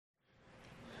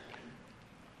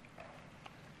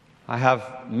I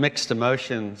have mixed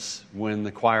emotions when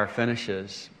the choir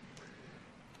finishes,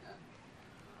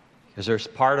 because there's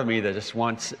part of me that just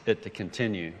wants it to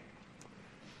continue.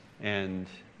 And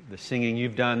the singing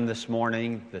you've done this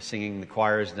morning, the singing the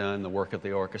choir has done, the work of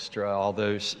the orchestra, all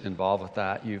those involved with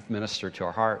that, you've ministered to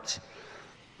our hearts.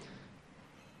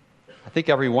 I think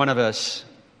every one of us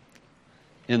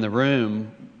in the room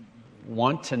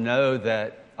want to know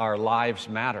that our lives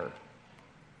matter.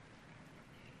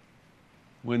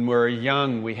 When we're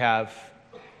young, we have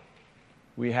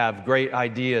great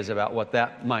ideas about what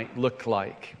that might look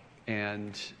like.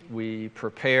 And we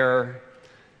prepare,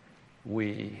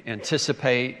 we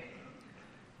anticipate,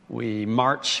 we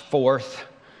march forth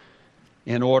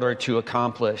in order to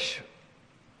accomplish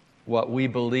what we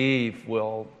believe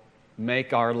will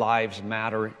make our lives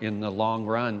matter in the long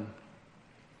run.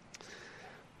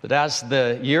 But as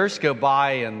the years go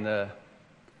by and the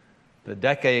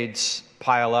decades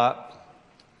pile up,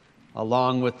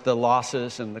 along with the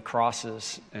losses and the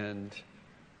crosses and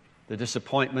the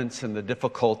disappointments and the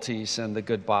difficulties and the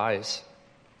goodbyes,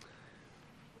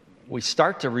 we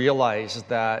start to realize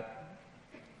that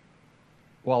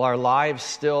while our lives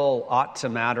still ought to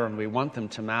matter and we want them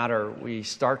to matter, we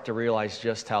start to realize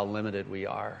just how limited we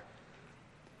are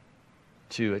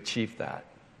to achieve that.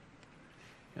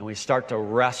 And we start to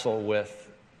wrestle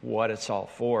with what it's all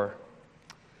for.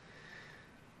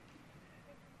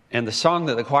 And the song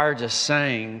that the choir just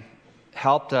sang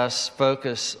helped us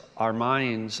focus our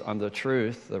minds on the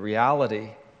truth, the reality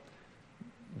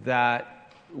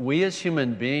that we as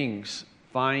human beings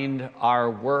find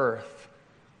our worth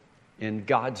in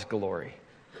God's glory.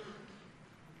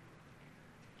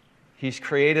 He's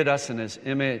created us in His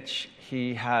image.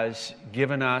 He has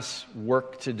given us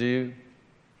work to do.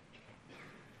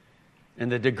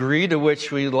 And the degree to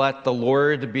which we let the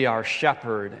Lord be our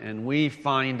shepherd and we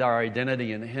find our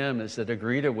identity in Him is the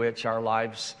degree to which our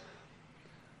lives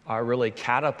are really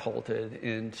catapulted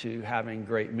into having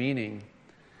great meaning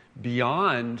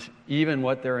beyond even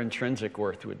what their intrinsic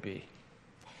worth would be.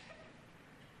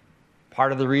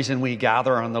 Part of the reason we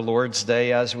gather on the Lord's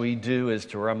Day as we do is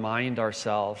to remind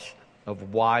ourselves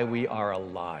of why we are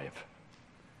alive,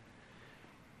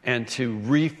 and to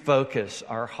refocus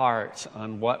our hearts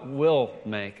on what will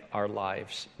make our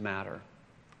lives matter.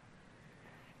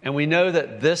 And we know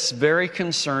that this very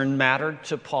concern mattered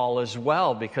to Paul as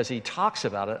well, because he talks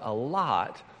about it a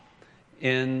lot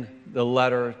in the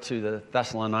letter to the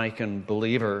Thessalonican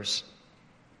believers.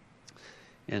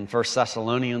 In 1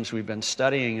 Thessalonians, we've been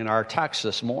studying in our text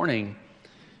this morning,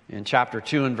 in chapter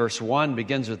 2 and verse 1,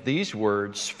 begins with these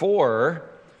words, "For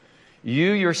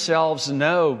you yourselves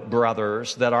know,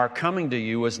 brothers, that our coming to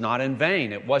you was not in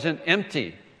vain." It wasn't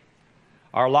empty.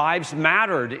 Our lives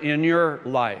mattered in your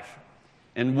life.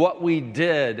 And what we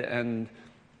did and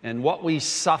what we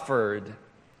suffered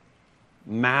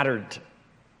mattered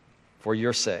for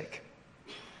your sake.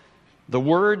 The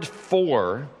word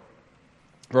 "for"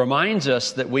 reminds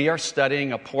us that we are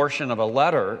studying a portion of a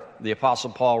letter the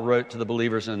Apostle Paul wrote to the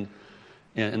believers in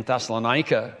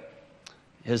Thessalonica.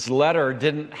 His letter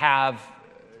didn't have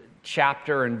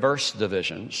chapter and verse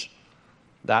divisions.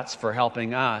 That's for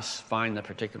helping us find the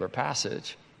particular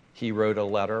passage. He wrote a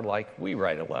letter like we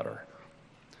write a letter.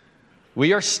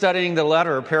 We are studying the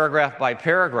letter paragraph by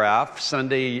paragraph,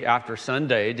 Sunday after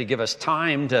Sunday, to give us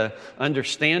time to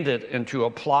understand it and to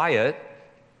apply it.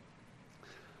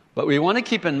 But we want to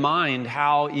keep in mind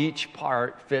how each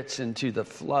part fits into the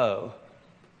flow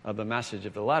of the message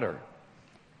of the letter.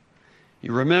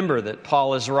 You remember that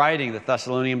Paul is writing the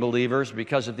Thessalonian believers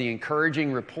because of the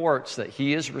encouraging reports that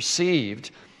he has received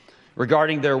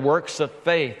regarding their works of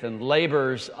faith and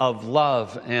labors of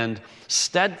love and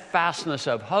steadfastness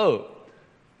of hope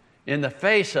in the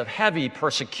face of heavy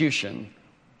persecution.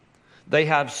 They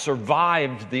have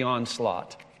survived the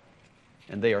onslaught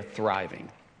and they are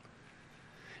thriving.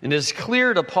 And it is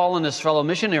clear to Paul and his fellow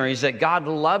missionaries that God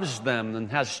loves them and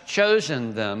has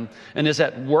chosen them and is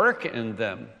at work in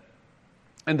them.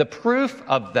 And the proof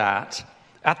of that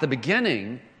at the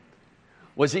beginning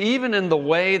was even in the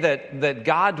way that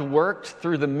God worked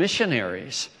through the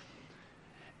missionaries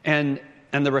and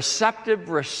the receptive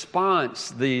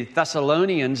response the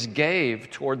Thessalonians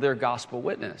gave toward their gospel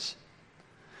witness.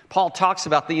 Paul talks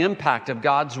about the impact of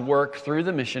God's work through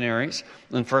the missionaries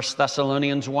in 1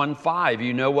 Thessalonians 1:5.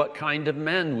 You know what kind of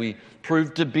men we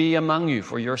proved to be among you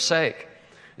for your sake.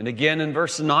 And again in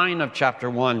verse 9 of chapter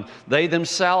 1, they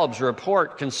themselves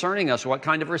report concerning us what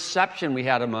kind of reception we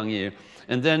had among you.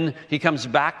 And then he comes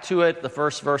back to it, the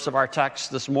first verse of our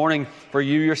text this morning, "For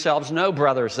you yourselves know,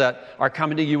 brothers, that our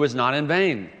coming to you was not in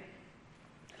vain."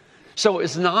 So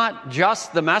it's not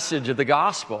just the message of the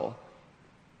gospel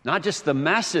Not just the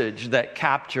message that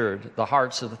captured the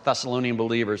hearts of the Thessalonian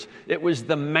believers, it was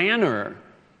the manner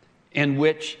in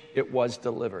which it was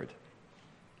delivered.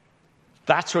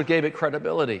 That's what gave it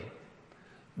credibility.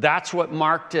 That's what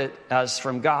marked it as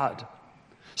from God.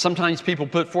 Sometimes people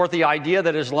put forth the idea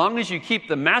that as long as you keep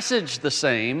the message the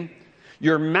same,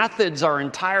 your methods are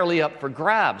entirely up for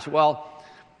grabs. Well,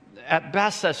 at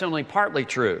best, that's only partly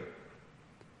true.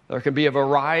 There could be a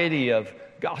variety of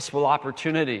gospel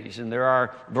opportunities, and there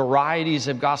are varieties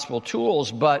of gospel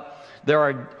tools, but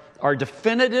there are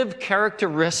definitive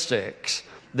characteristics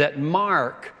that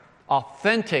mark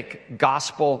authentic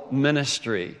gospel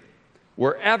ministry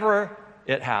wherever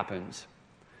it happens,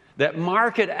 that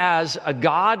mark it as a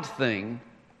God thing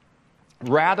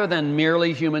rather than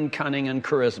merely human cunning and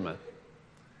charisma.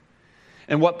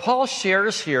 And what Paul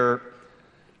shares here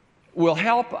will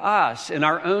help us in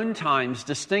our own times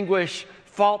distinguish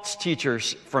false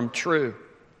teachers from true.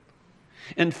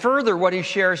 And further, what he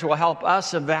shares will help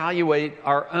us evaluate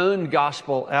our own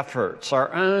gospel efforts,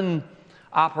 our own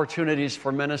opportunities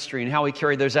for ministry and how we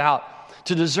carry those out,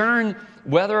 to discern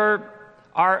whether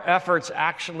our efforts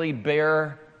actually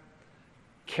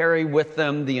carry with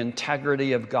them the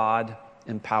integrity of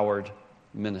God-empowered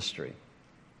ministry.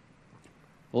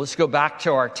 Well, let's go back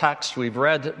to our text. We've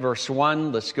read verse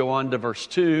 1. Let's go on to verse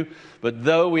 2. But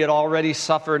though we had already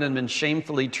suffered and been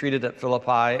shamefully treated at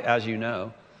Philippi, as you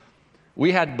know,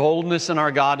 we had boldness in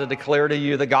our God to declare to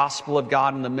you the gospel of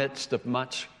God in the midst of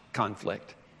much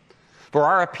conflict. For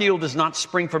our appeal does not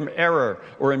spring from error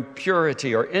or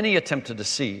impurity or any attempt to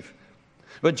deceive.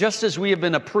 But just as we have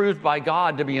been approved by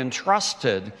God to be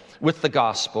entrusted with the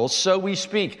gospel, so we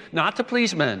speak, not to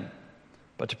please men,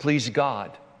 but to please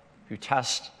God, who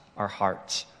tests our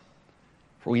hearts.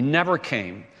 For we never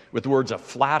came with words of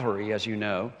flattery, as you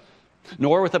know,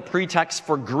 nor with a pretext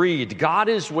for greed. God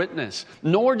is witness.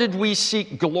 Nor did we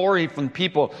seek glory from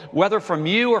people, whether from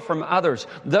you or from others,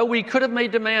 though we could have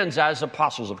made demands as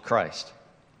apostles of Christ.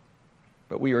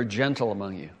 But we are gentle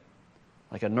among you,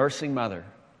 like a nursing mother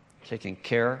taking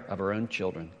care of her own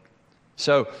children.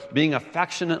 So, being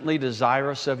affectionately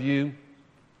desirous of you,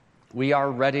 we are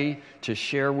ready to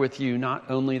share with you not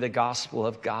only the gospel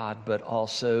of God, but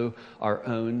also our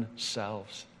own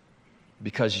selves,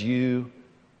 because you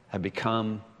have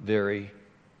become very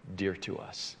dear to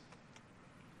us.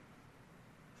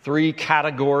 3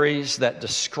 categories that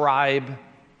describe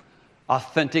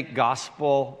authentic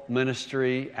gospel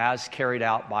ministry as carried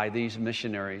out by these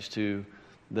missionaries to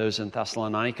those in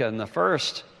Thessalonica. And the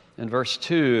first, in verse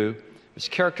 2, is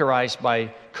characterized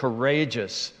by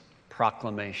courageous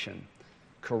proclamation.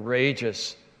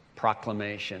 Courageous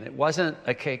proclamation. It wasn't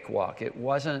a cakewalk. It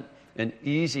wasn't an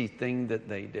easy thing that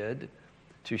they did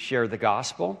to share the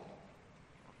gospel.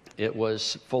 It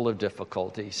was full of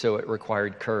difficulty, so it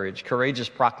required courage. Courageous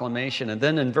proclamation. And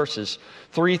then in verses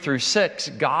 3 through 6,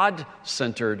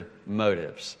 God-centered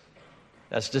motives,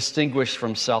 as distinguished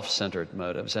from self-centered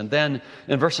motives. And then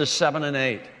in verses 7 and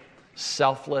 8,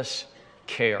 selfless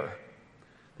care.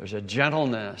 There's a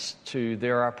gentleness to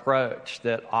their approach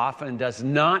that often does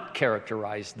not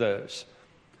characterize those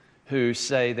who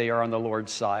say they are on the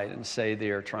Lord's side and say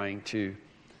they are trying to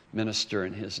minister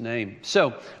in His name.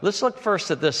 So let's look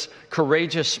first at this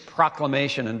courageous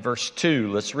proclamation in verse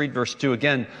 2. Let's read verse 2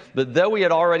 again. But though we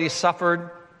had already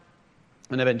suffered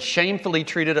and have been shamefully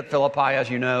treated at Philippi, as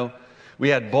you know, we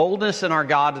had boldness in our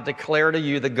God to declare to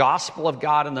you the gospel of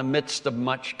God in the midst of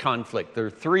much conflict. There are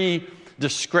 3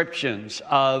 descriptions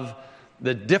of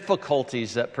the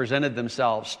difficulties that presented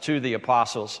themselves to the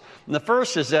apostles. And the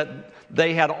first is that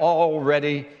they had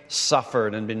already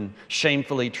suffered and been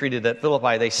shamefully treated at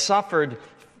Philippi. They suffered,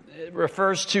 it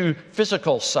refers to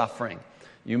physical suffering.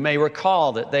 You may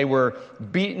recall that they were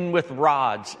beaten with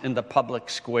rods in the public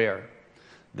square.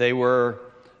 They were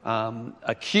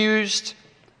accused.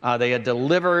 They had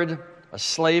delivered a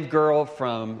slave girl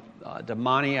from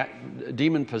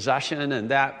demon possession, and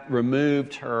that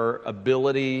removed her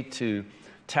ability to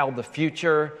tell the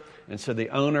future. And so the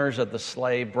owners of the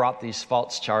slave brought these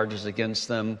false charges against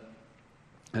them,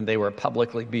 and they were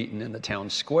publicly beaten in the town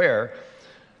square,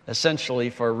 essentially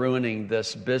for ruining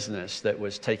this business that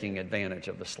was taking advantage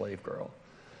of the slave girl.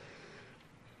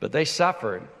 But they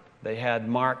suffered. They had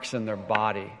marks in their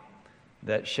body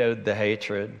that showed the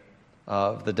hatred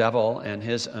of the devil and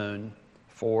his own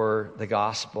for the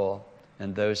gospel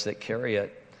and those that carry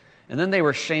it. And then they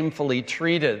were shamefully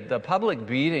treated. The public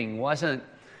beating wasn't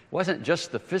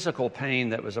just the physical pain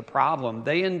that was a problem.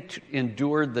 They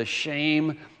endured the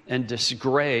shame and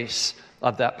disgrace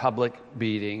of that public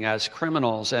beating as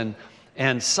criminals and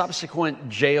subsequent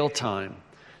jail time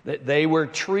That they were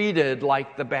treated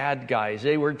like the bad guys.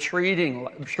 They were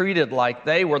treated like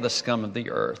they were the scum of the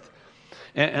earth.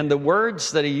 And the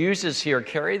words that he uses here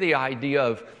carry the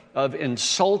idea of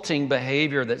insulting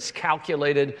behavior that's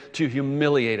calculated to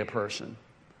humiliate a person.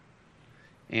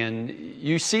 And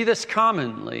you see this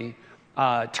commonly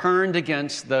turned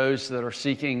against those that are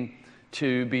seeking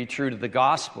to be true to the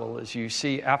gospel, as you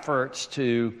see efforts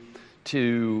to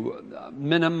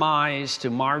minimize, to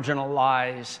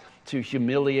marginalize, to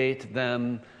humiliate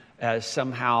them as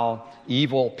somehow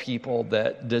evil people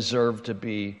that deserve to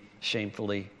be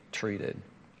shamefully treated.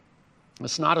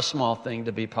 It's not a small thing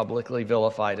to be publicly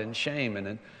vilified and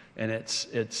shamed, and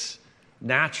it's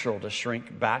natural to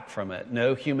shrink back from it.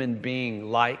 No human being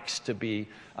likes to be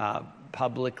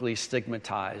publicly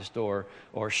stigmatized or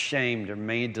shamed or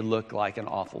made to look like an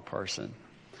awful person.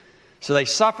 So they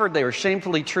suffered, they were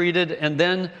shamefully treated, and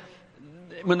then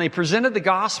when they presented the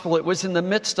gospel, it was in the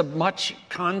midst of much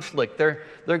conflict.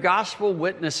 Their gospel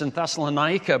witness in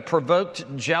Thessalonica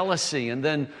provoked jealousy and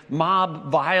then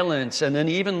mob violence and then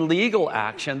even legal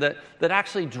action that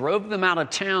actually drove them out of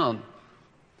town.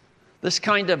 This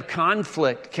kind of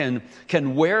conflict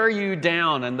can wear you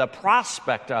down, and the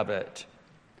prospect of it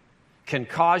can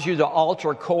cause you to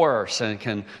alter course and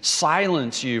can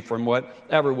silence you from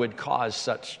whatever would cause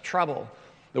such trouble.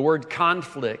 The word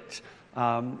conflict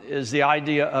is the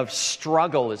idea of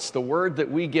struggle. It's the word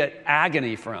that we get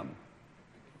agony from.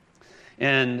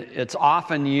 And it's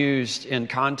often used in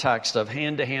context of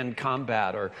hand-to-hand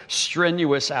combat or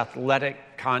strenuous athletic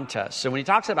contests. So when he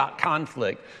talks about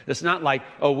conflict, it's not like,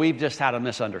 oh, we've just had a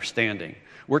misunderstanding.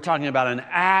 We're talking about an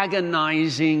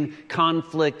agonizing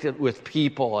conflict with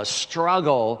people, a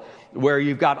struggle where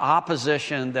you've got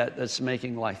opposition that's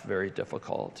making life very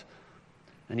difficult.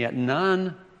 And yet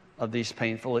none of these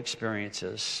painful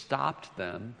experiences stopped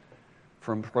them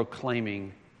from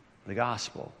proclaiming the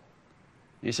gospel.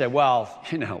 You say, well,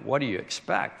 what do you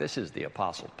expect? This is the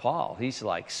Apostle Paul. He's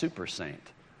like super saint.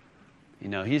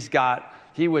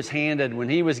 He was handed, when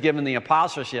he was given the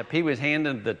apostleship, he was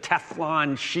handed the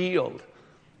Teflon shield.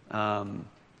 I've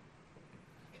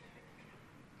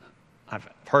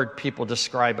heard people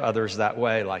describe others that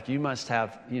way, like you must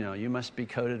be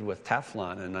coated with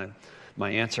Teflon. And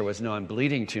my answer was, no, I'm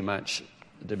bleeding too much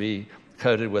to be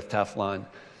coated with Teflon.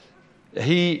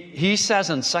 He says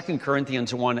in 2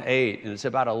 Corinthians 1:8, and it's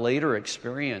about a later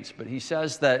experience, but he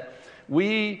says that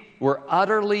we were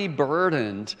utterly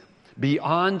burdened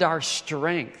beyond our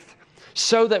strength,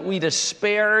 so that we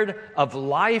despaired of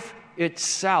life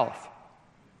itself.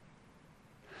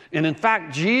 And in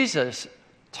fact, Jesus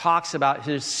talks about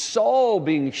his soul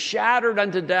being shattered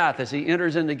unto death as he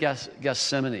enters into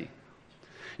Gethsemane.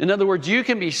 In other words, you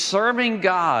can be serving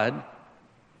God,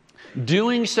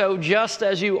 doing so just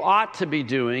as you ought to be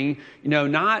doing,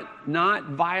 not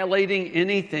violating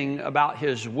anything about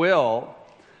his will,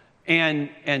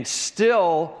 and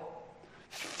still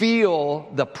feel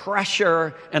the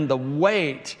pressure and the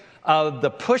weight of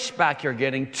the pushback you're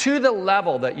getting to the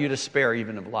level that you despair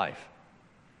even of life,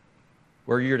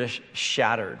 where you're just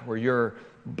shattered, where you're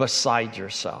beside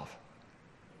yourself.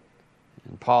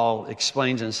 And Paul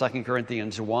explains in 2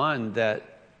 Corinthians 1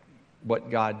 that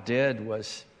what God did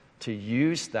was to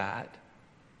use that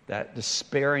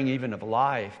despairing even of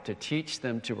life to teach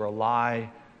them to rely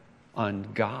on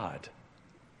God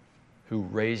who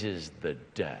raises the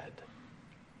dead.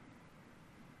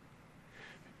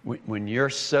 When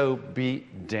you're so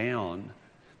beat down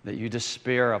that you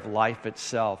despair of life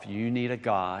itself, you need a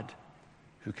God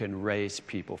who can raise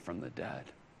people from the dead.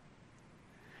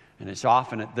 And it's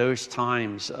often at those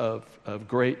times of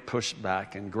great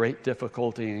pushback and great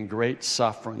difficulty and great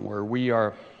suffering where we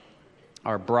are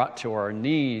brought to our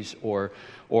knees or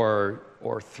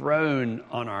thrown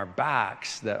on our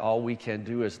backs that all we can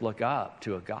do is look up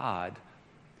to a God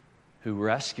who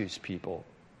rescues people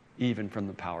even from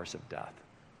the powers of death.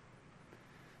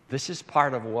 This is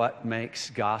part of what makes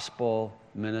gospel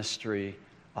ministry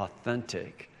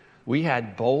authentic. We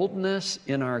had boldness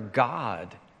in our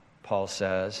God, Paul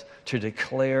says, to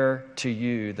declare to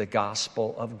you the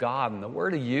gospel of God. And the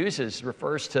word he uses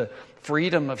refers to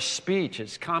freedom of speech.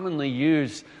 It's commonly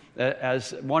used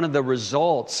as one of the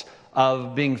results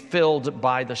of being filled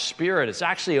by the Spirit. It's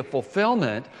actually a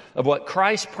fulfillment of what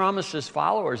Christ promised his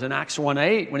followers in Acts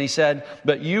 1:8 when he said,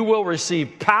 "But you will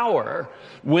receive power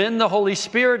when the Holy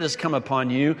Spirit has come upon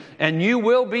you, and you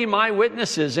will be my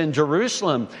witnesses in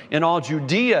Jerusalem, in all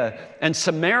Judea and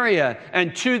Samaria,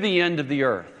 and to the end of the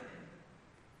earth."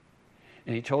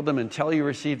 And he told them, until you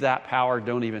receive that power,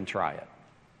 don't even try it.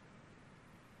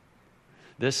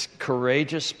 This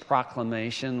courageous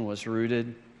proclamation was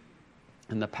rooted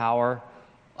in the power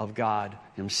of God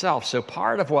himself. So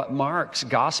part of what marks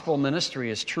gospel ministry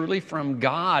is truly from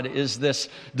God is this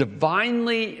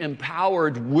divinely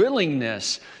empowered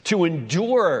willingness to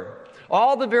endure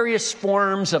all the various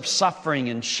forms of suffering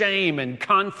and shame and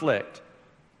conflict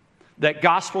that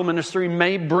gospel ministry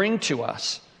may bring to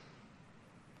us.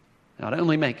 Now, it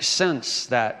only makes sense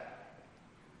that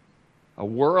a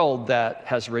world that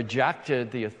has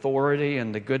rejected the authority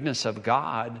and the goodness of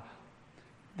God,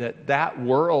 that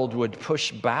world would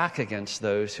push back against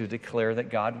those who declare that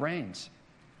God reigns.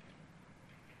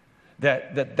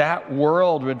 That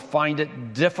world would find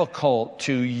it difficult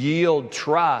to yield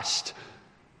trust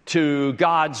to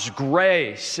God's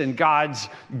grace and God's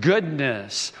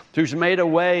goodness, who's made a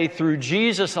way through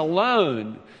Jesus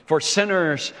alone for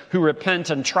sinners who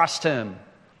repent and trust him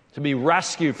to be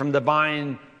rescued from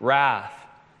divine wrath,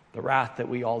 the wrath that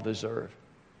we all deserve.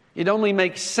 It only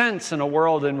makes sense in a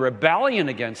world in rebellion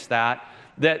against that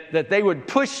they would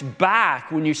push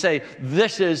back when you say,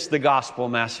 this is the gospel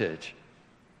message.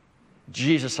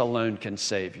 Jesus alone can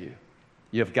save you.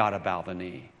 You've got to bow the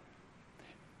knee.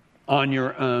 On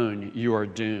your own, you are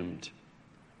doomed.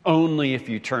 Only if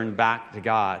you turn back to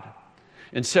God.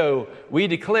 And so we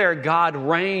declare God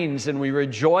reigns and we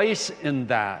rejoice in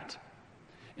that.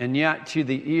 And yet to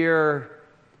the ear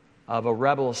of a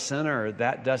rebel sinner,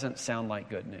 that doesn't sound like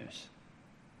good news.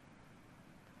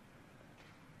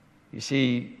 You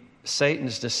see,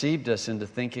 Satan's deceived us into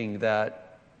thinking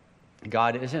that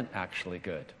God isn't actually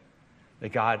good,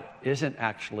 that God isn't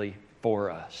actually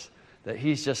for us, that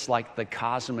he's just like the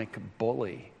cosmic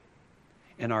bully,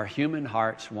 and our human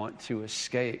hearts want to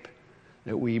escape,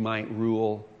 that we might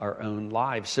rule our own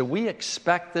lives. So we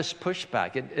expect this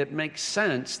pushback. It makes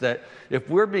sense that if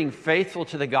we're being faithful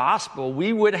to the gospel,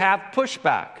 we would have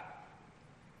pushback.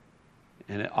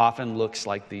 And it often looks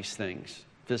like these things: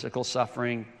 physical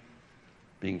suffering,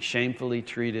 being shamefully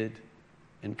treated,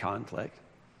 and conflict.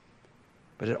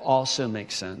 But it also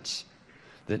makes sense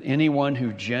that anyone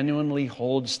who genuinely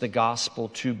holds the gospel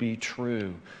to be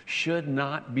true should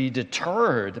not be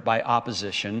deterred by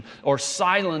opposition or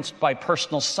silenced by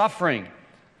personal suffering,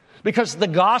 because the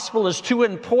gospel is too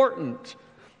important.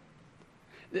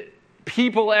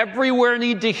 People everywhere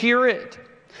need to hear it.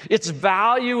 Its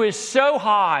value is so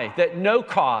high that no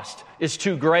cost is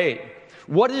too great.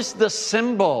 What is the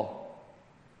symbol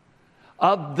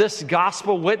of this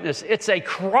gospel witness? It's a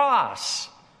cross.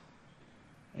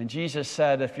 And Jesus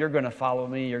said, if you're going to follow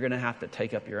me, you're going to have to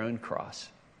take up your own cross.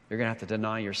 You're going to have to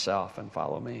deny yourself and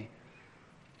follow me.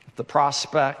 If the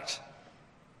prospect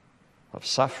of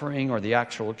suffering or the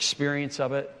actual experience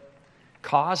of it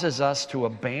causes us to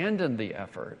abandon the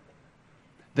effort,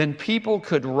 then people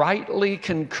could rightly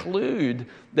conclude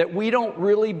that we don't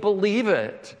really believe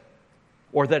it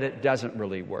or that it doesn't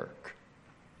really work.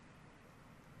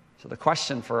 So the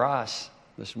question for us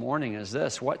this morning is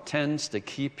this: what tends to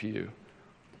keep you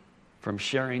from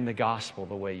sharing the gospel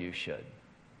the way you should?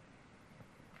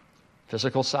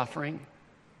 Physical suffering,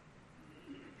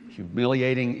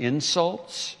 humiliating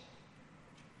insults,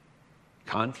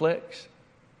 conflicts.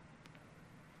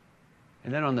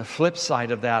 And then on the flip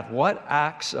side of that, what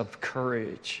acts of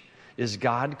courage is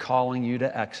God calling you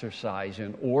to exercise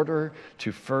in order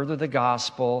to further the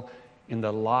gospel in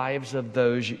the lives of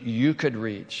those you could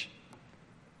reach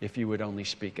if you would only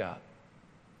speak up?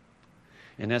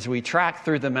 And as we track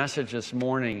through the message this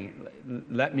morning,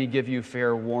 let me give you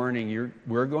fair warning.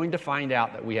 We're going to find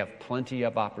out that we have plenty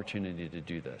of opportunity to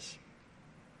do this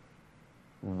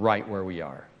right where we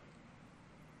are.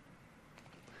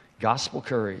 Gospel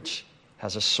courage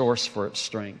has a source for its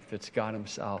strength. It's God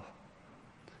himself.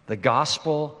 The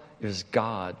gospel is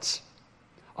God's.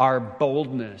 Our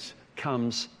boldness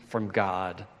comes from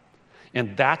God.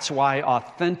 And that's why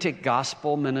authentic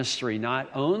gospel ministry not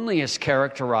only is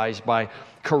characterized by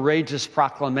courageous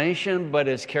proclamation, but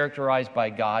is characterized by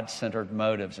God-centered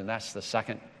motives. And that's the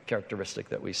second characteristic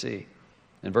that we see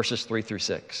in verses 3 through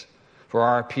 6. For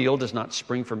our appeal does not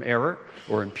spring from error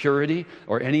or impurity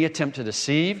or any attempt to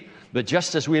deceive, but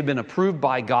just as we have been approved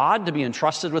by God to be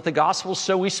entrusted with the gospel,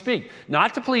 so we speak,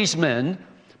 not to please men,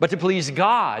 but to please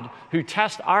God, who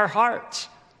tests our hearts.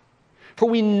 For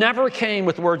we never came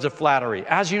with words of flattery,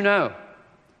 as you know,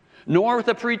 nor with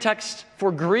a pretext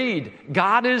for greed.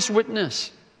 God is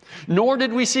witness. Nor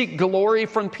did we seek glory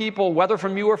from people, whether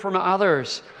from you or from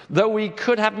others, though we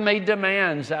could have made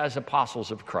demands as apostles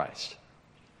of Christ.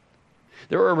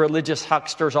 There were religious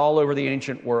hucksters all over the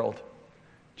ancient world,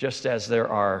 just as there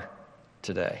are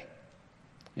today.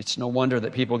 It's no wonder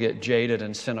that people get jaded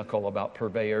and cynical about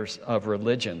purveyors of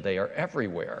religion. They are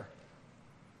everywhere.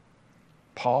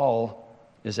 Paul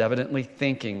is evidently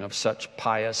thinking of such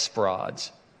pious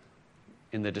frauds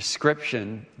in the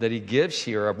description that he gives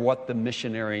here of what the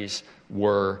missionaries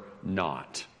were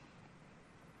not.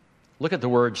 Look at the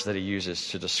words that he uses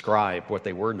to describe what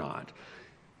they were not.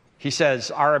 He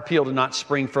says, our appeal did not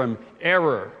spring from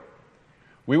error.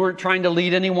 We weren't trying to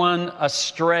lead anyone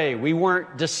astray. We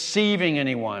weren't deceiving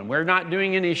anyone. We're not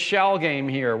doing any shell game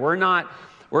here. We're not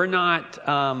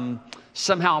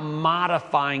somehow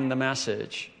modifying the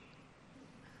message.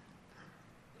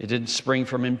 It didn't spring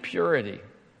from impurity,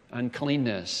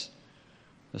 uncleanness.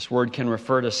 This word can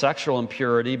refer to sexual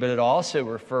impurity, but it also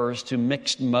refers to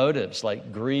mixed motives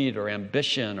like greed or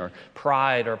ambition or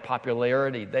pride or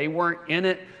popularity. They weren't in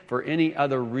it for any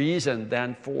other reason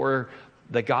than for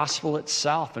the gospel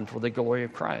itself and for the glory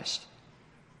of Christ.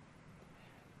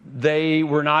 They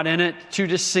were not in it to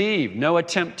deceive, no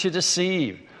attempt to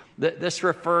deceive. This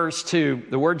refers to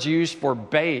the words used for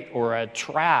bait or a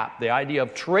trap, the idea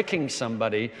of tricking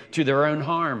somebody to their own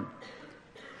harm.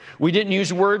 We didn't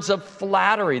use words of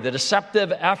flattery, the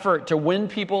deceptive effort to win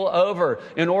people over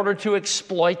in order to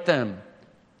exploit them.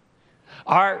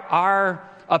 Our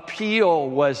appeal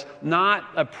was not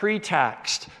a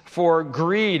pretext for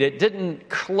greed. It didn't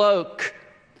cloak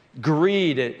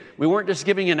greed. We weren't just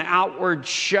giving an outward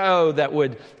show that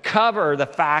would cover the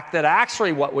fact that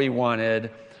actually what we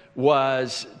wanted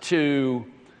was to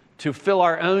fill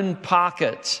our own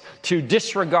pockets, to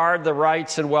disregard the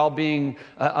rights and well-being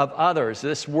of others.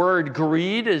 This word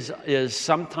greed is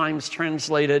sometimes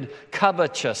translated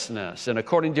covetousness. And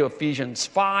according to Ephesians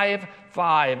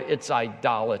 5:5, it's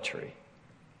idolatry.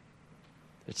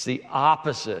 It's the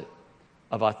opposite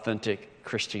of authentic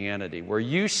Christianity, where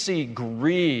you see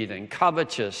greed and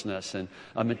covetousness and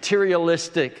a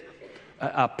materialistic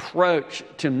approach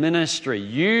to ministry,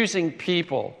 using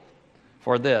people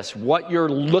for this. What you're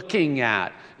looking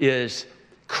at is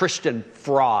Christian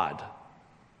fraud.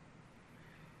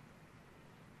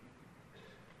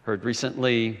 Heard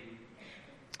recently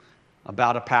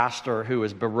about a pastor who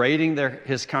was berating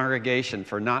his congregation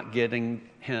for not getting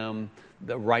him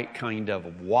the right kind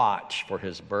of watch for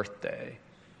his birthday.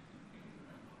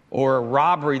 Or a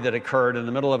robbery that occurred in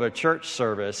the middle of a church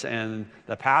service and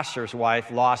the pastor's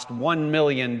wife lost $1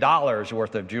 million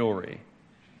worth of jewelry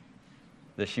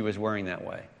that she was wearing that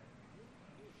way.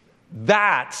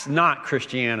 That's not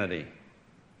Christianity.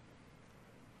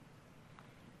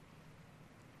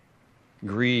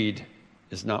 Greed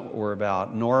is not what we're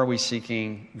about, nor are we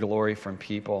seeking glory from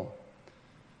people.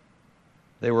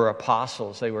 They were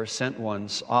apostles, they were sent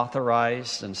ones,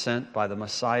 authorized and sent by the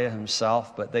Messiah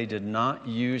himself, but they did not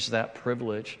use that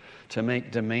privilege to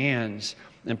make demands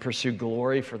and pursue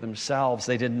glory for themselves.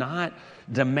 They did not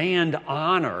demand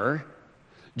honor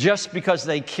just because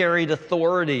they carried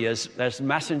authority as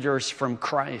messengers from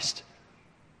Christ.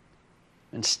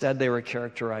 Instead, they were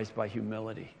characterized by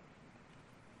humility.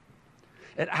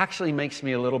 It actually makes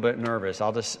me a little bit nervous.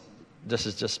 This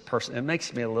is just personal. It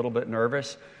makes me a little bit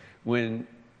nervous when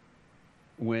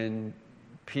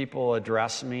people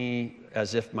address me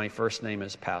as if my first name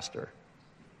is Pastor.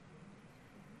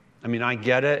 I mean, I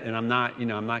get it, and I'm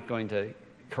not going to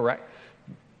correct,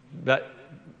 but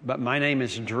my name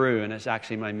is Drew, and it's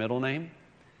actually my middle name,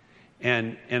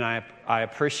 and I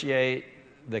appreciate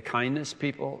the kindness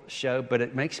people show, but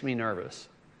it makes me nervous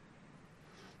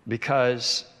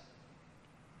because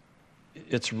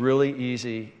it's really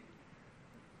easy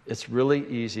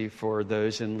for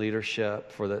those in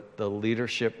leadership, for the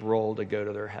leadership role to go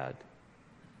to their head.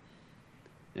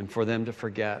 And for them to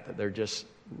forget that they're just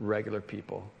regular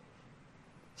people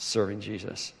serving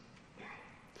Jesus.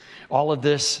 All of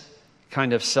this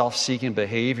kind of self-seeking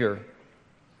behavior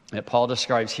that Paul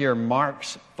describes here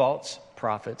marks false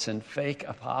prophets and fake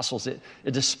apostles. It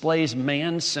displays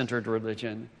man-centered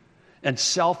religion and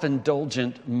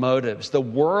self-indulgent motives. The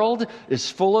world is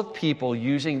full of people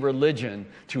using religion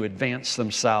to advance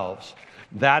themselves.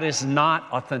 That is not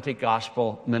authentic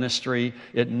gospel ministry.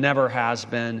 It never has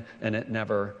been, and it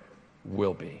never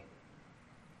will be.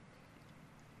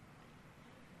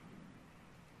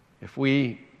 If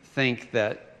we think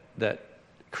that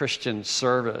Christian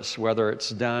service, whether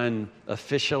it's done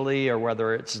officially or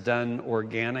whether it's done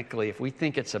organically, if we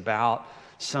think it's about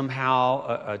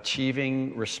somehow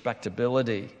achieving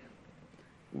respectability,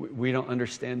 we don't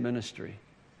understand ministry.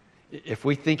 If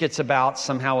we think it's about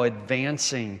somehow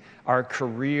advancing our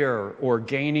career or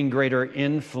gaining greater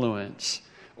influence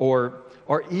or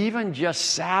even just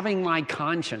salving my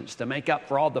conscience to make up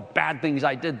for all the bad things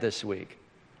I did this week,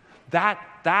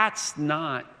 that's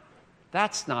not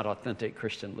authentic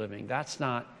Christian living. That's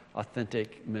not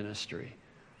authentic ministry.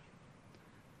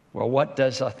 Well, what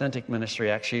does authentic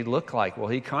ministry actually look like? Well,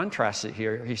 he contrasts it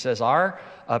here. He says our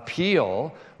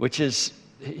appeal, which is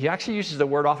he actually uses the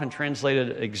word often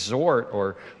translated exhort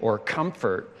or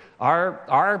comfort.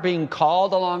 Our being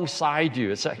called alongside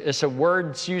you. It's a word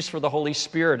that's used for the Holy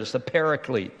Spirit. It's the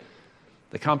paraclete,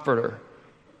 the comforter.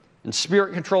 And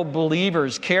Spirit-controlled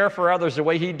believers care for others the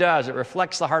way he does. It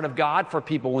reflects the heart of God for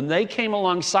people. When they came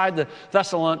alongside the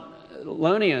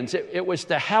Thessalonians, it was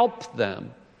to help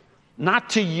them, not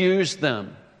to use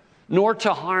them, nor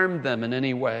to harm them in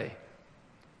any way.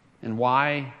 And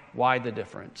why the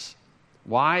difference?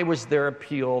 Why was their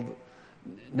appeal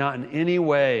not in any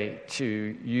way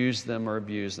to use them or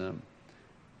abuse them?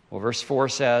 Well, verse 4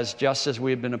 says, just as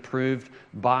we have been approved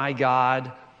by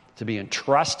God to be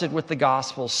entrusted with the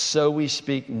gospel, so we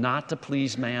speak not to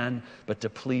please man, but to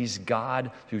please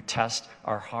God who tests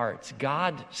our hearts.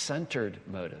 God-centered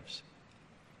motives.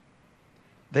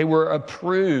 They were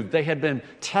approved. They had been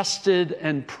tested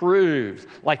and proved,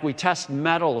 like we test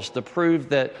metals to prove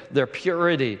that their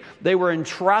purity. They were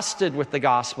entrusted with the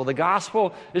gospel. The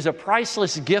gospel is a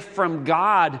priceless gift from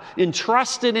God,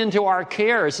 entrusted into our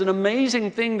care. It's an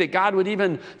amazing thing that God would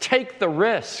even take the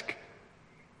risk.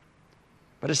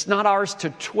 But it's not ours to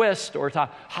twist or to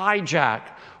hijack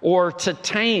or to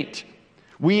taint.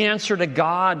 We answer to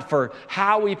God for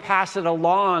how we pass it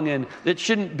along, and it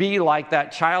shouldn't be like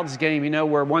that child's game,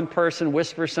 where one person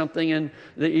whispers something in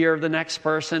the ear of the next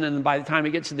person, and by the time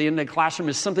it gets to the end of the classroom,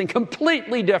 it's something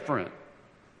completely different.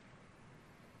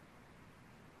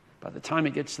 By the time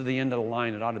it gets to the end of the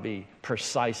line, it ought to be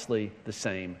precisely the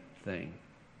same thing.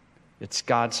 It's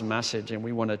God's message, and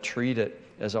we want to treat it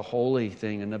as a holy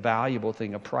thing and a valuable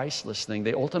thing, a priceless thing.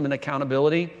 The ultimate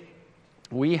accountability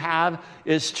we have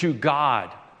is to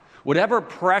God. Whatever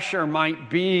pressure might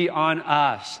be on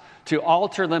us to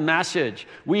alter the message,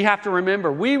 we have to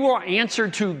remember we will answer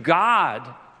to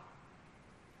God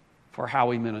for how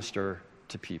we minister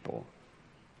to people.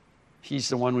 He's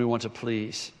the one we want to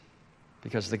please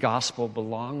because the gospel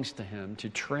belongs to him. To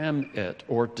trim it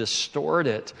or distort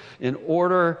it in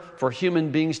order for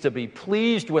human beings to be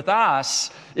pleased with us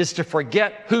is to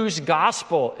forget whose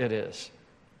gospel it is.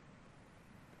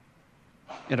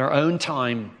 In our own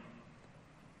time,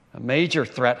 a major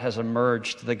threat has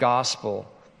emerged to the gospel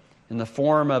in the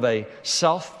form of a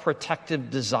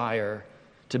self-protective desire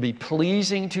to be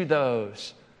pleasing to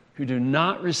those who do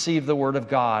not receive the word of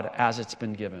God as it's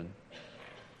been given.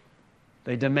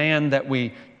 They demand that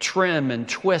we trim and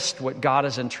twist what God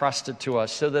has entrusted to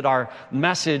us so that our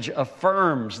message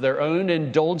affirms their own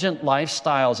indulgent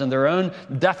lifestyles and their own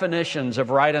definitions of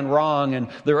right and wrong and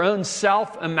their own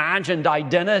self-imagined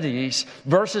identities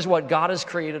versus what God has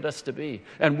created us to be.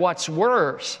 And what's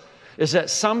worse is that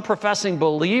some professing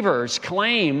believers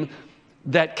claim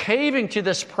that caving to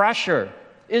this pressure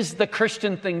is the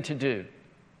Christian thing to do.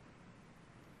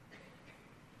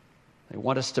 They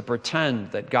want us to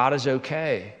pretend that God is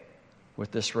okay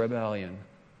with this rebellion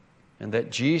and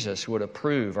that Jesus would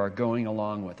approve our going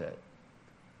along with it.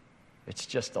 It's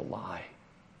just a lie.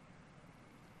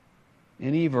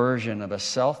 Any version of a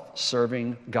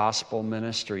self-serving gospel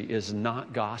ministry is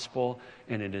not gospel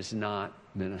and it is not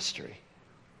ministry.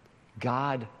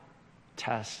 God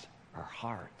tests our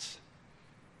hearts.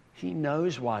 He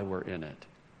knows why we're in it.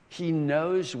 He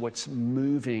knows what's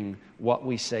moving what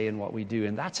we say and what we do.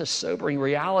 And that's a sobering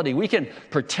reality. We can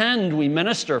pretend we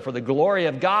minister for the glory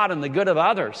of God and the good of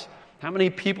others. How many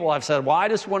people have said, well, I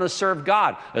just want to serve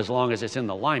God as long as it's in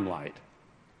the limelight.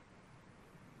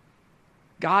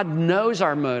 God knows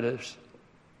our motives.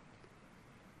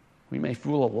 We may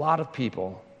fool a lot of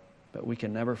people, but we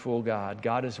can never fool God.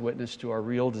 God is witness to our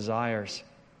real desires.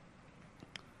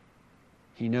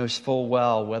 He knows full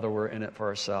well whether we're in it for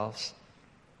ourselves.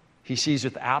 He sees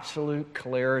with absolute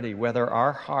clarity whether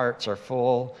our hearts are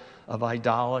full of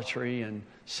idolatry and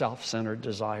self-centered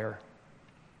desire.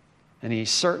 And he's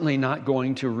certainly not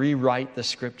going to rewrite the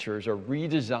scriptures or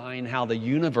redesign how the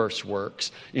universe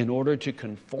works in order to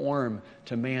conform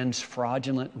to man's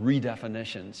fraudulent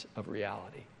redefinitions of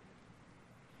reality.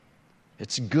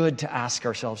 It's good to ask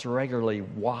ourselves regularly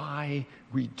why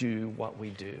we do what we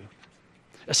do.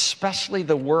 Especially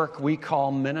the work we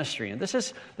call ministry. And this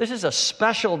is a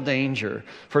special danger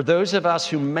for those of us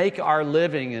who make our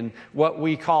living in what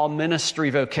we call ministry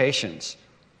vocations.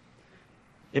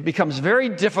 It becomes very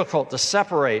difficult to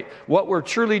separate what we're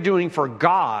truly doing for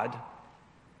God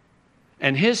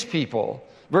and His people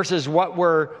versus what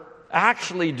we're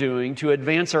actually doing to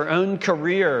advance our own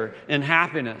career and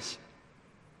happiness.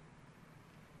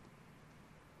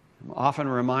 I'm often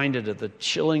reminded of the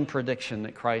chilling prediction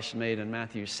that Christ made in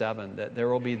Matthew 7, that there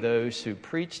will be those who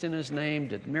preached in His name,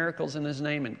 did miracles in His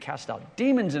name, and cast out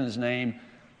demons in His name,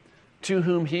 to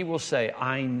whom He will say,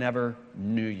 I never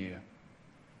knew you.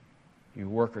 You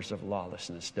workers of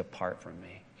lawlessness, depart from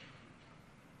me.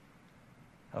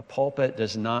 A pulpit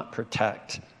does not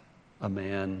protect a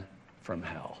man from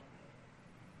hell.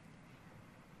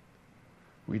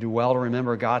 We do well to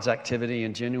remember God's activity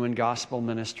in genuine gospel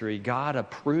ministry. God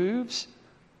approves,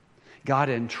 God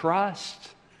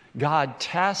entrusts, God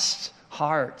tests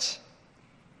hearts.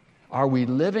 Are we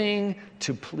living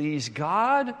to please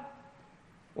God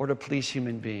or to please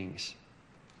human beings?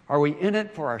 Are we in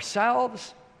it for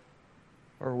ourselves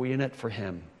or are we in it for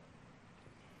Him?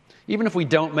 Even if we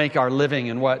don't make our living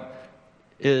in what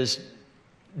is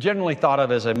generally thought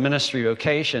of as a ministry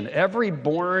vocation, every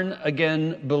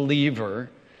born-again believer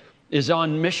is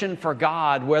on mission for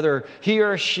God, whether he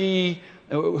or she,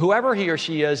 whoever he or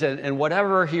she is, and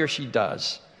whatever he or she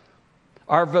does.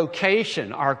 Our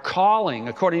vocation, our calling,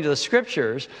 according to the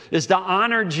Scriptures, is to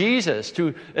honor Jesus,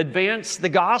 to advance the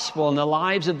gospel in the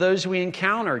lives of those we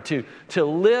encounter, to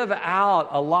live out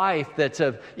a life that's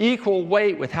of equal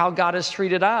weight with how God has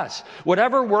treated us.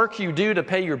 Whatever work you do to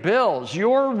pay your bills,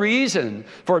 your reason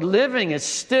for living is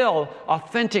still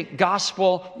authentic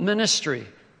gospel ministry.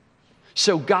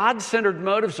 So God-centered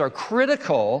motives are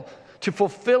critical to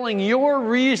fulfilling your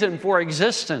reason for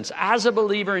existence as a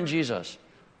believer in Jesus.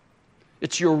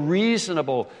 It's your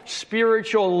reasonable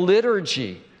spiritual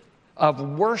liturgy of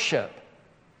worship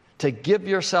to give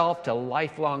yourself to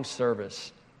lifelong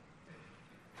service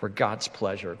for God's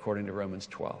pleasure, according to Romans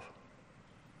 12.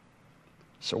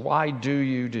 So why do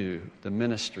you do the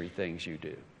ministry things you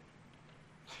do?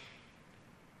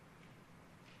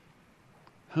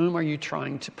 Whom are you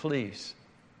trying to please?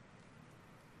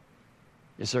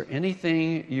 Is there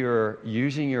anything you're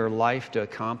using your life to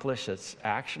accomplish that's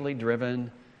actually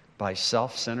driven by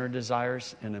self-centered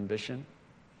desires and ambition?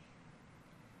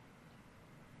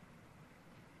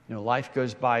 You know, life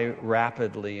goes by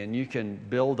rapidly, and you can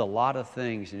build a lot of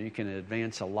things, and you can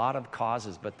advance a lot of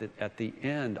causes, but at the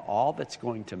end, all that's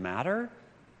going to matter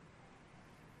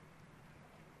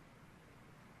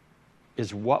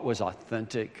is what was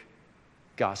authentic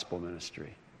gospel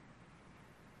ministry.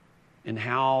 And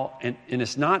how, and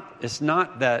it's not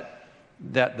that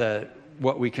the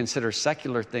what we consider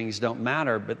secular things don't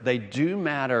matter, but they do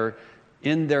matter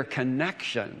in their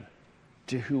connection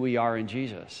to who we are in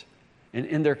Jesus and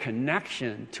in their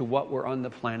connection to what we're on the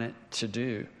planet to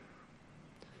do.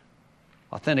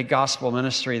 Authentic gospel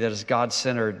ministry that is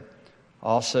God-centered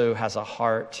also has a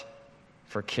heart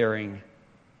for caring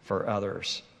for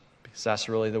others, because that's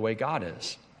really the way God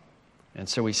is. And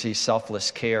so we see selfless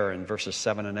care in verses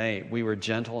 7 and 8. We were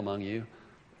gentle among you,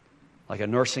 like a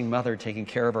nursing mother taking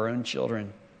care of her own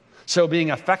children. So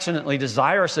being affectionately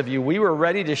desirous of you, we were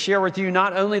ready to share with you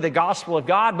not only the gospel of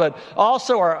God, but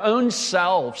also our own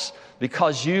selves,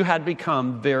 because you had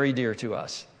become very dear to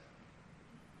us.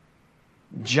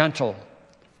 Gentle,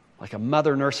 like a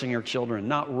mother nursing her children,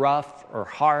 not rough or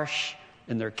harsh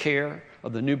in their care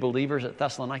of the new believers at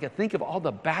Thessalonica. Think of all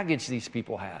the baggage these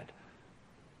people had.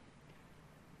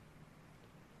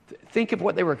 Think of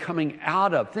what they were coming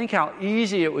out of. Think how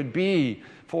easy it would be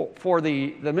for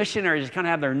the missionaries to kind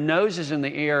of have their noses in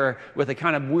the air with a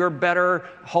kind of we're better,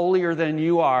 holier than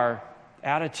you are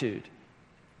attitude.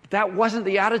 But that wasn't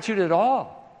the attitude at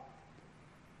all.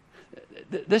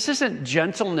 This isn't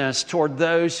gentleness toward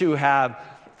those who have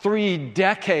 3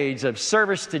 decades of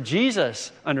service to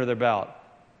Jesus under their belt.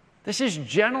 This is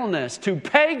gentleness to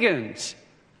pagans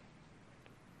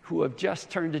who have just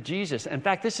turned to Jesus. In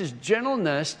fact, this is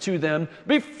gentleness to them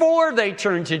before they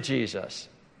turn to Jesus.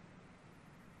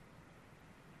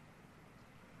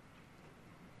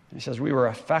 He says, we were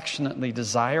affectionately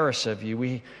desirous of you.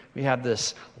 We have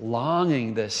this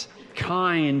longing, this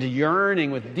kind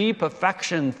yearning with deep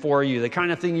affection for you, the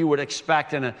kind of thing you would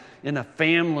expect in a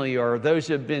family or those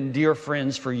who have been dear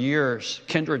friends for years,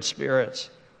 kindred spirits.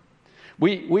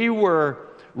 We were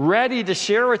ready to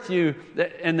share with you,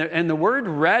 and the word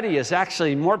ready is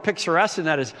actually more picturesque than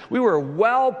that. Is we were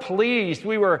well pleased.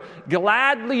 We were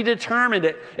gladly determined.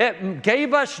 It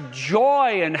gave us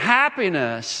joy and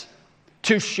happiness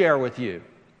to share with you.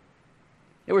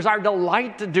 It was our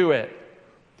delight to do it,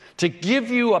 to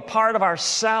give you a part of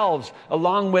ourselves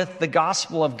along with the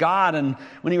gospel of God. And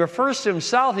when he refers to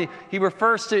himself, he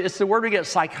refers to, it's the word we get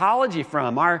psychology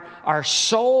from, our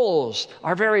souls,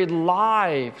 our very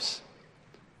lives.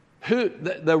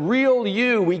 The real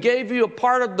you. We gave you a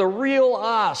part of the real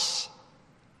us.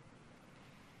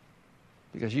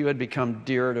 Because you had become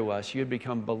dear to us. You had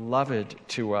become beloved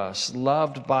to us.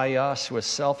 Loved by us with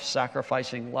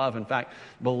self-sacrificing love. In fact,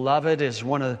 beloved is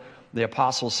one of the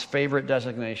apostles' favorite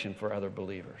designation for other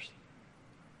believers.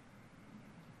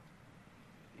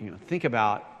 You know, think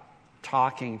about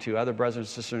talking to other brothers and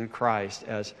sisters in Christ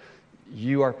as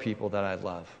you are people that I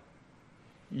love.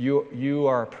 You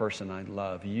are a person I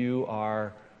love. You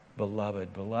are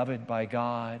beloved. Beloved by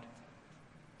God.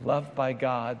 Loved by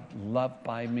God. Loved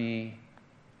by me.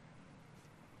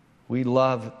 We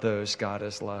love those God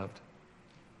has loved.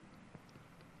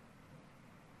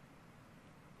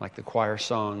 Like the choir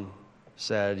song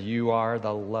said, you are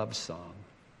the love song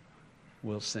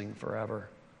we'll sing forever.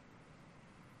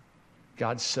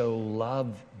 God so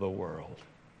loved the world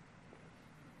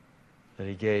that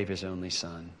he gave his only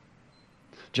Son.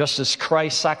 Just as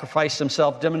Christ sacrificed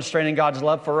himself, demonstrating God's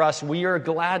love for us, we are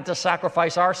glad to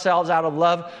sacrifice ourselves out of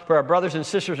love for our brothers and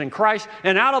sisters in Christ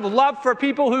and out of love for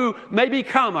people who may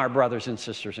become our brothers and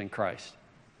sisters in Christ.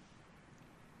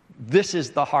 This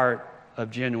is the heart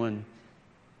of genuine,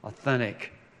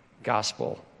 authentic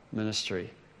gospel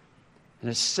ministry. And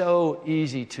it's so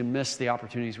easy to miss the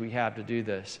opportunities we have to do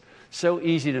this. So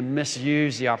easy to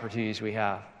misuse the opportunities we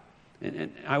have.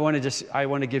 And I want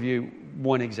to give you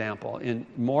one example. In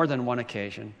more than one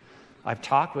occasion, I've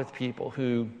talked with people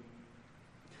who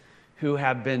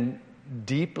have been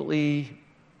deeply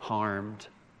harmed,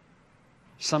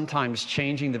 sometimes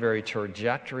changing the very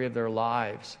trajectory of their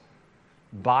lives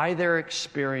by their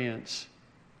experiences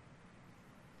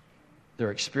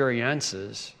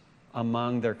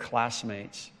among their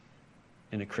classmates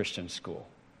in a Christian school.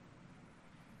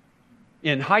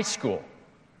 In high school.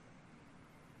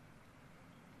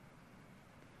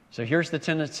 So here's the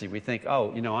tendency. We think,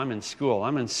 I'm in school.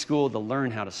 I'm in school to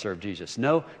learn how to serve Jesus.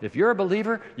 No, if you're a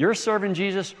believer, you're serving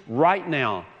Jesus right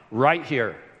now, right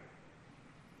here.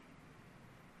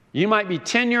 You might be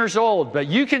 10 years old, but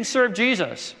you can serve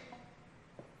Jesus.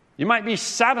 You might be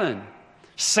 7.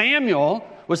 Samuel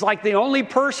was like the only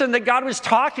person that God was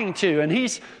talking to, and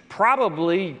he's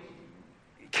probably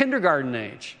kindergarten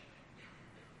age.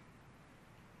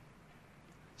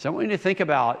 So I want you to think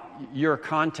about your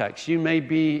context. You may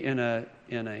be in a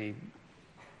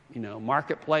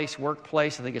marketplace,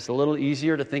 workplace. I think it's a little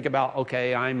easier to think about,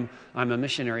 okay, I'm a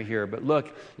missionary here. But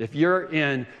look, if you're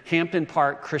in Hampton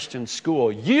Park Christian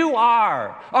School, you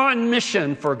are on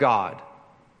mission for God.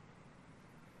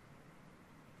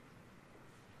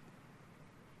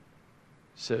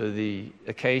 So the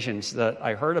occasions that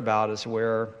I heard about is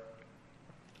where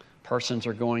persons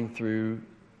are going through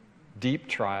deep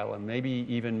trial and maybe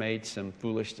even made some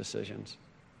foolish decisions.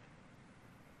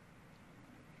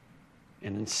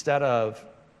 And instead of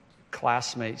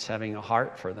classmates having a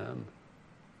heart for them,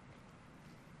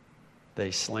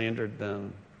 they slandered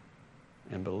them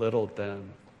and belittled them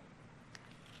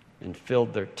and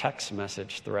filled their text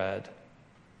message thread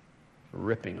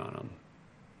ripping on them.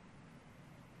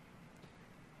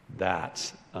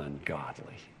 That's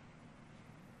ungodly.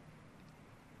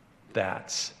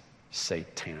 That's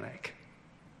satanic.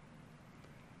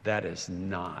 That is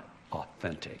not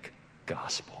authentic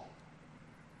gospel.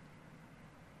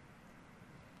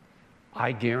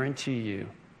 I guarantee you,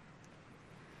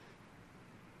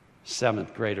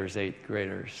 7th graders, 8th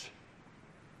graders,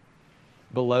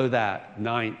 below that,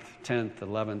 9th, 10th,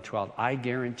 11th, 12th, I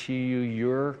guarantee you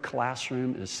your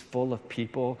classroom is full of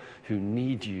people who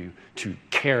need you to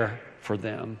care for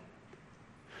them,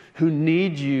 who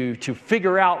need you to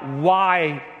figure out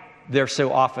why they're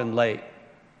so often late,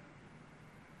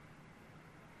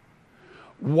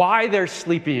 why they're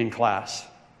sleeping in class,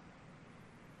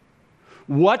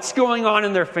 what's going on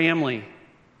in their family,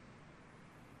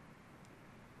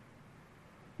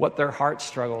 what their heart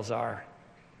struggles are.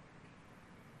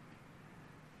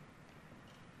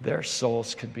 Their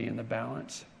souls could be in the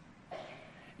balance.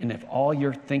 And if all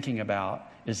you're thinking about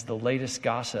is the latest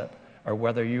gossip or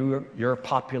whether your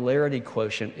popularity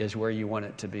quotient is where you want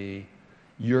it to be,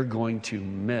 you're going to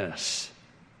miss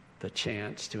the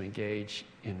chance to engage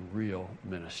in real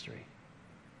ministry.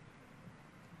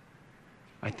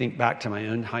 I think back to my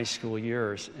own high school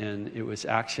years, and it was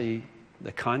actually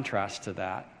the contrast to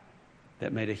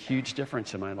that made a huge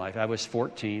difference in my life. I was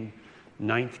 14,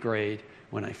 9th grade,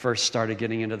 when I first started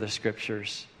getting into the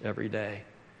scriptures every day.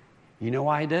 You know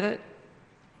why I did it?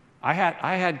 I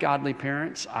had godly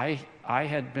parents. I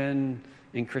had been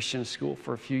in Christian school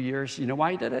for a few years. You know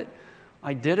why I did it?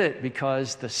 I did it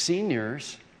because the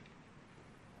seniors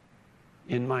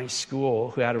in my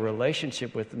school who had a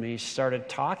relationship with me started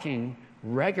talking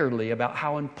regularly about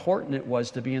how important it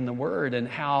was to be in the Word and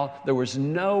how there was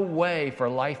no way for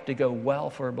life to go well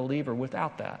for a believer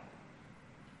without that.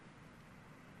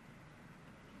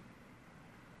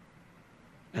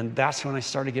 And that's when I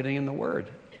started getting in the Word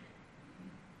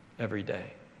every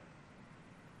day.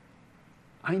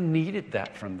 I needed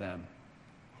that from them.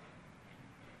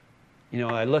 You know,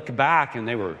 I look back and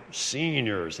they were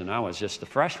seniors and I was just a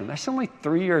freshman. That's only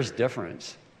 3 years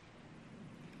difference.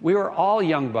 We were all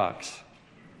young bucks.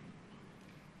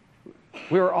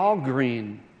 We were all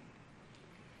green.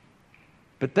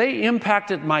 But they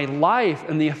impacted my life,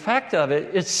 and the effect of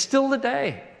it is still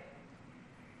today.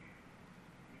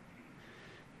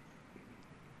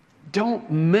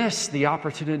 Don't miss the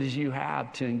opportunities you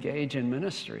have to engage in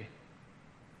ministry.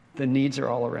 The needs are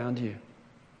all around you.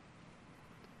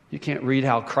 You can't read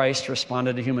how Christ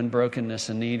responded to human brokenness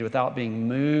and need without being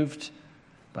moved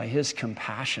by his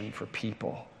compassion for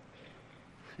people.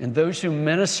 And those who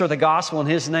minister the gospel in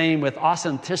his name with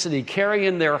authenticity, carry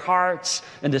in their hearts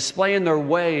and display in their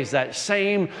ways that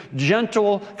same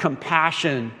gentle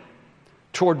compassion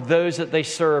toward those that they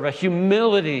serve, a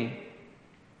humility,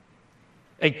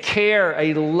 a care,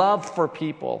 a love for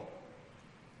people.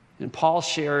 And Paul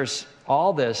shares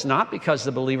all this, not because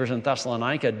the believers in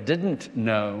Thessalonica didn't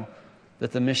know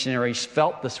that the missionaries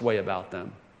felt this way about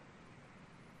them.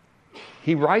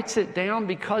 He writes it down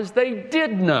because they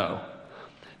did know.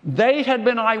 They had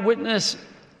been eyewitness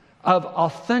of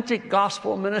authentic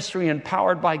gospel ministry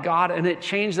empowered by God, and it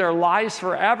changed their lives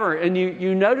forever. And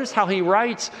you notice how he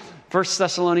writes, 1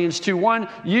 Thessalonians 2:1,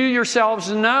 you yourselves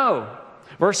know.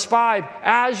 Verse 5,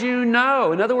 as you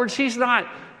know. In other words, he's not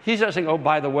saying, oh,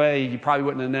 by the way, you probably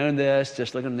wouldn't have known this,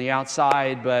 just looking on the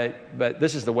outside, but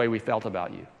this is the way we felt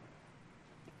about you.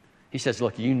 He says,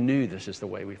 look, you knew this is the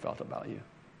way we felt about you.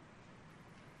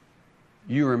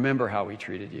 You remember how we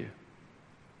treated you.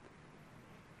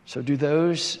 So do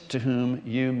those to whom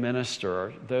you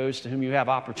minister, those to whom you have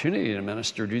opportunity to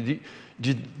minister, do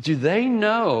they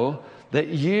know that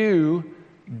you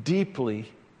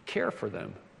deeply care for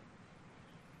them?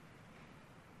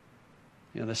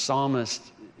 The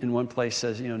psalmist in one place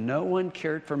says, no one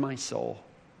cared for my soul.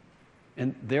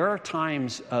 And there are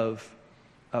times of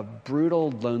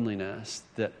brutal loneliness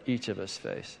that each of us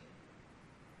face.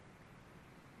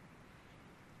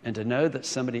 And to know that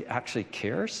somebody actually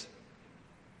cares,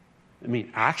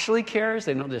 actually cares,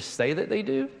 they don't just say that they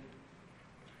do,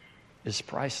 is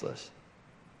priceless.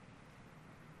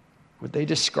 Would they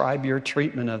describe your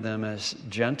treatment of them as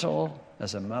gentle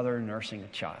as a mother nursing a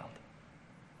child?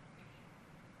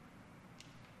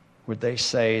 Would they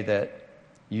say that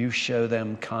you show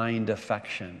them kind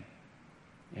affection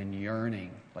and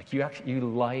yearning, like you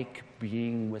like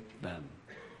being with them?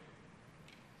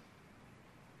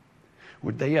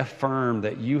 Would they affirm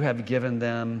that you have given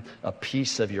them a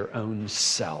piece of your own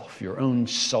self, your own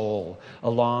soul,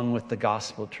 along with the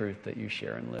gospel truth that you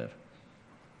share and live?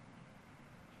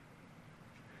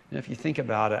 And if you think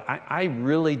about it, I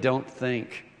really don't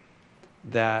think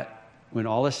that when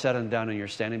all is said and done and you're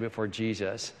standing before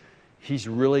Jesus, he's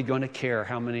really going to care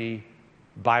how many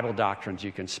Bible doctrines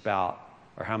you can spout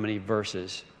or how many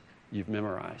verses you've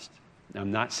memorized. Now,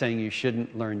 I'm not saying you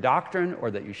shouldn't learn doctrine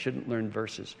or that you shouldn't learn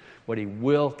verses. What he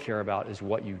will care about is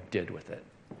what you did with it.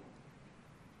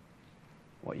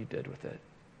 What you did with it.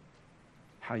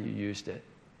 How you used it.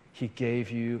 He gave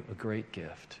you a great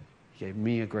gift. He gave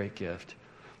me a great gift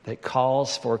that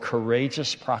calls for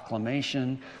courageous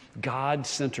proclamation,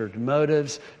 God-centered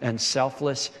motives, and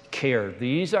selfless care.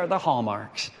 These are the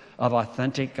hallmarks of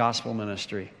authentic gospel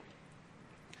ministry.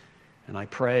 And I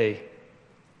pray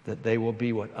that they will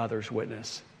be what others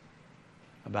witness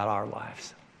about our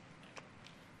lives.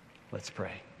 Let's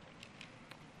pray.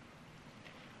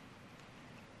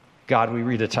 God, we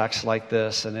read a text like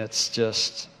this, and it's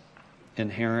just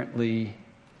inherently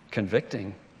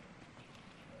convicting.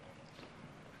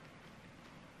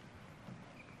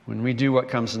 When we do what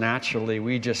comes naturally,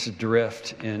 we just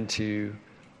drift into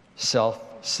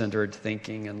self-centered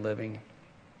thinking and living.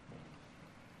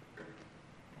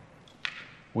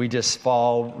 We just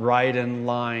fall right in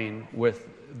line with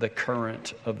the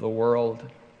current of the world.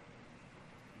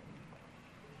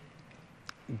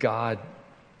 God,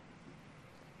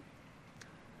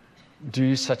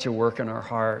 do such a work in our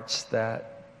hearts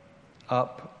that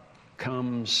up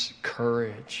comes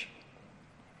courage.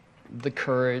 The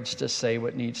courage to say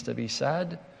what needs to be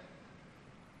said,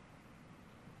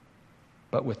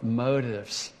 but with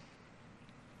motives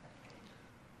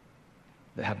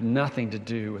that have nothing to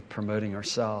do with promoting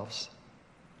ourselves,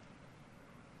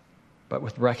 but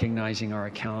with recognizing our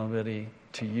accountability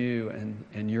to you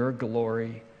and your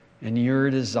glory and your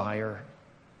desire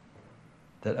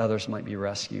that others might be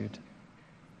rescued.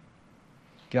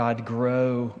 God,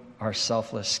 grow our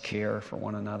selfless care for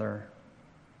one another.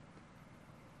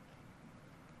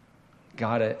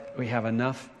 God, we have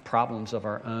enough problems of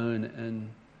our own, and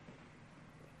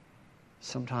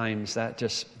sometimes that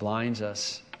just blinds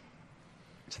us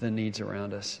to the needs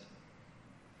around us.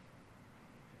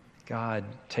 God,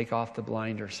 take off the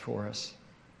blinders for us.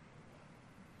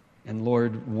 And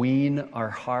Lord, wean our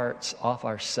hearts off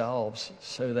ourselves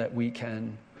so that we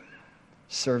can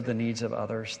serve the needs of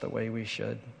others the way we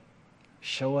should.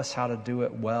 Show us how to do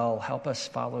it well. Help us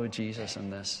follow Jesus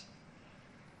in this.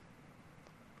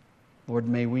 Lord,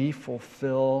 may we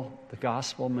fulfill the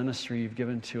gospel ministry you've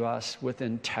given to us with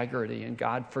integrity. And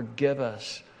God, forgive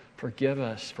us for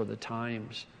the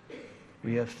times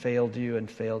we have failed you and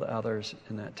failed others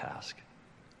in that task.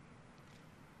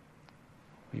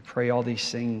 We pray all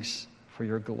these things for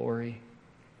your glory,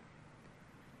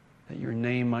 that your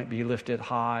name might be lifted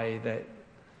high, that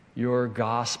your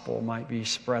gospel might be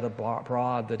spread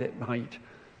abroad, that it might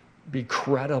be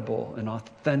credible and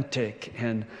authentic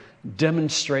and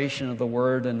demonstration of the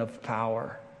word and of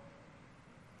power.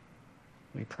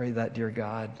 We pray that, dear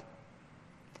God,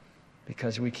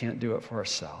 because we can't do it for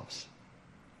ourselves.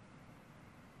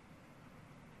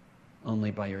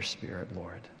 Only by your Spirit,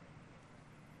 Lord.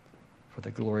 For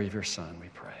the glory of your Son, we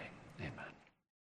pray.